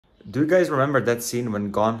Do you guys remember that scene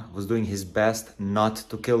when Gon was doing his best not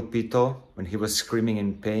to kill Pitou when he was screaming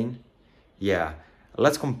in pain? Yeah,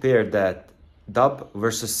 let's compare that dub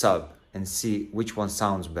versus sub and see which one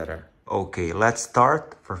sounds better. Okay, let's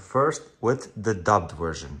start first with the dubbed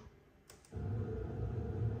version.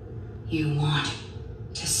 You want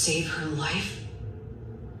to save her life?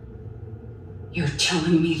 You're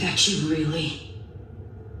telling me that you really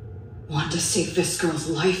want to save this girl's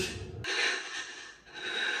life?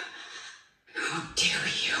 How dare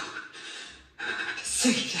you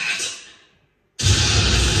say that?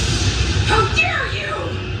 How dare you!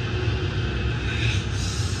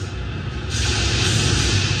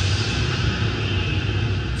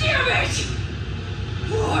 Damn it!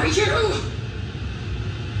 Why you?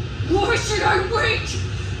 Why should I wait?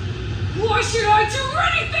 Why should I do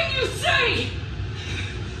anything you say?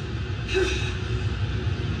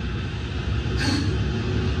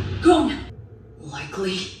 Gone.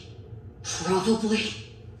 Likely. Probably.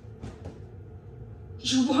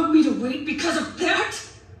 You want me to wait because of that?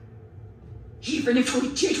 Even if we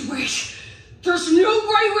did wait, there's no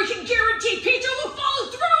way we can guarantee Pitou will follow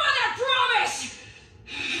through on that promise!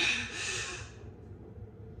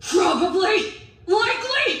 Probably.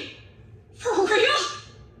 Likely. For real?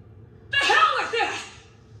 The hell with that!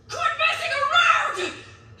 Quit messing around!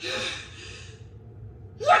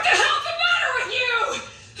 What the hell's the matter with you?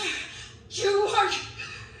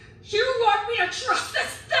 You want me to trust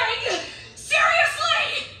this thing? Seriously?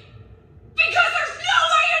 Because there's no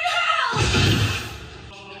way in hell!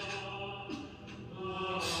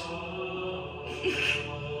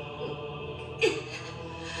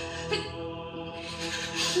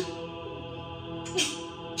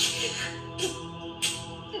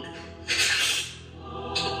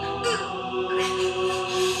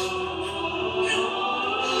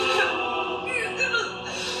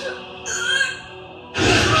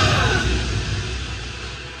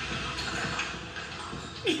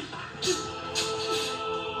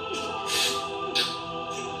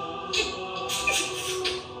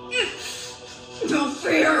 No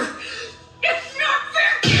fair! It's not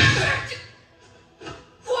fair, damn it!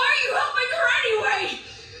 Why are you helping her anyway?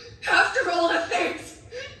 After all the things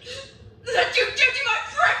that you did to my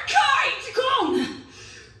friend Kind! Gone!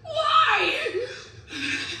 Why?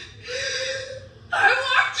 I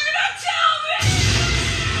want you to tell me!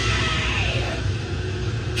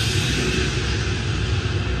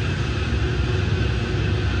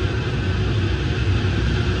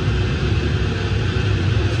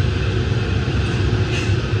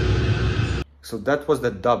 So that was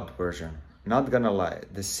the dubbed version. Not gonna lie,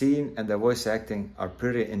 the scene and the voice acting are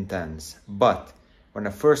pretty intense. But when I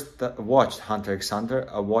first watched Hunter x Hunter,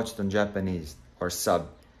 I watched on Japanese or sub.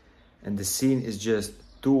 And the scene is just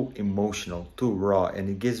too emotional, too raw, and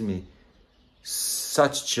it gives me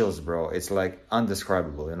such chills, bro. It's like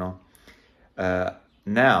indescribable, you know?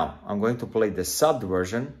 Now, I'm going to play the subbed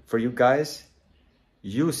version for you guys.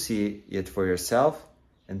 You see it for yourself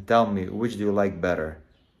and tell me which do you like better,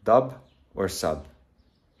 dub or sub.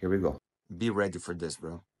 Here we go. Be ready for this,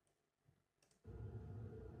 bro.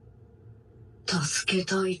 助け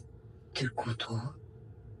たいってこと？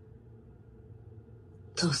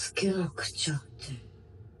助けなくちゃって。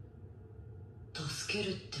助け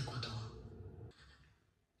るってこと？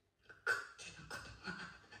勝手なこと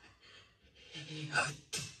やっ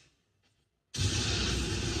て。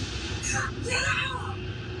勝手だよ！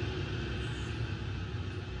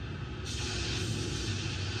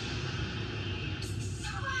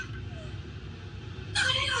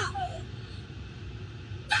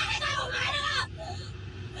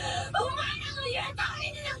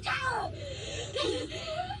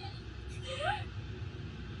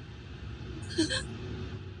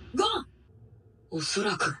ゴン！おそ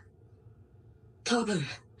らく多分ね、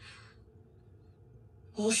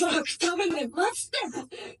待ちって待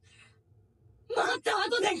った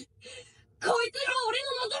後でこいつらを俺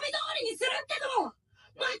の望み通りにするってのも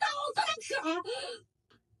またおそらく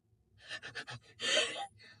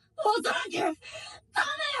ダ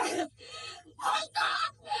メ！ほんと！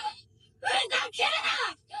ふざけ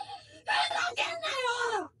んな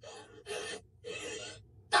よ！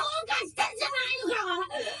どうかしてんじゃないの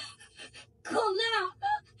か！こんな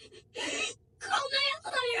奴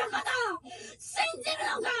の言うこと信じる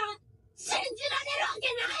のか！信じられるわけ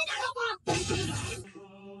ないだろ！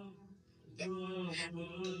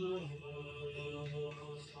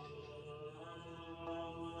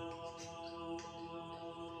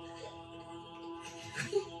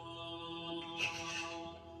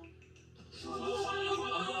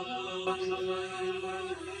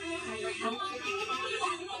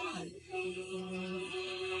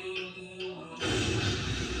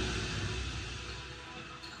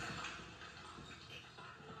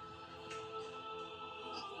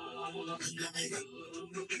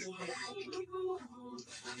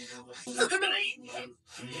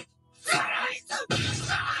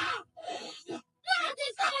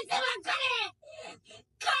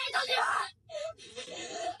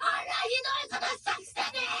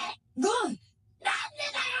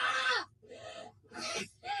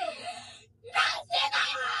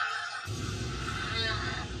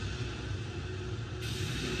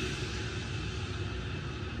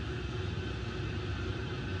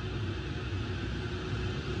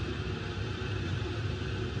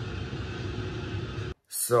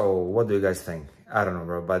 So, what do you guys think? I don't know,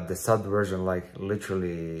 bro, but the sub version like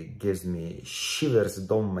literally gives me shivers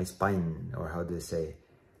down my spine, or how do you say?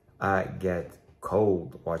 I get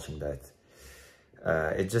cold watching that.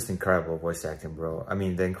 It's just incredible voice acting, bro. I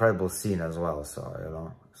mean, the incredible scene as well, so, you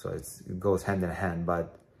know, so it goes hand in hand,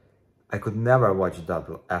 but I could never watch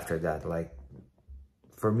dub after that. Like,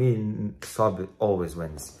 for me, sub always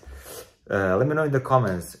wins. Let me know in the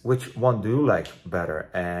comments which one do you like better,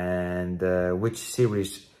 and which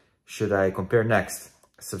series should I compare next.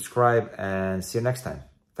 Subscribe and see you next time.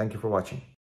 Thank you for watching.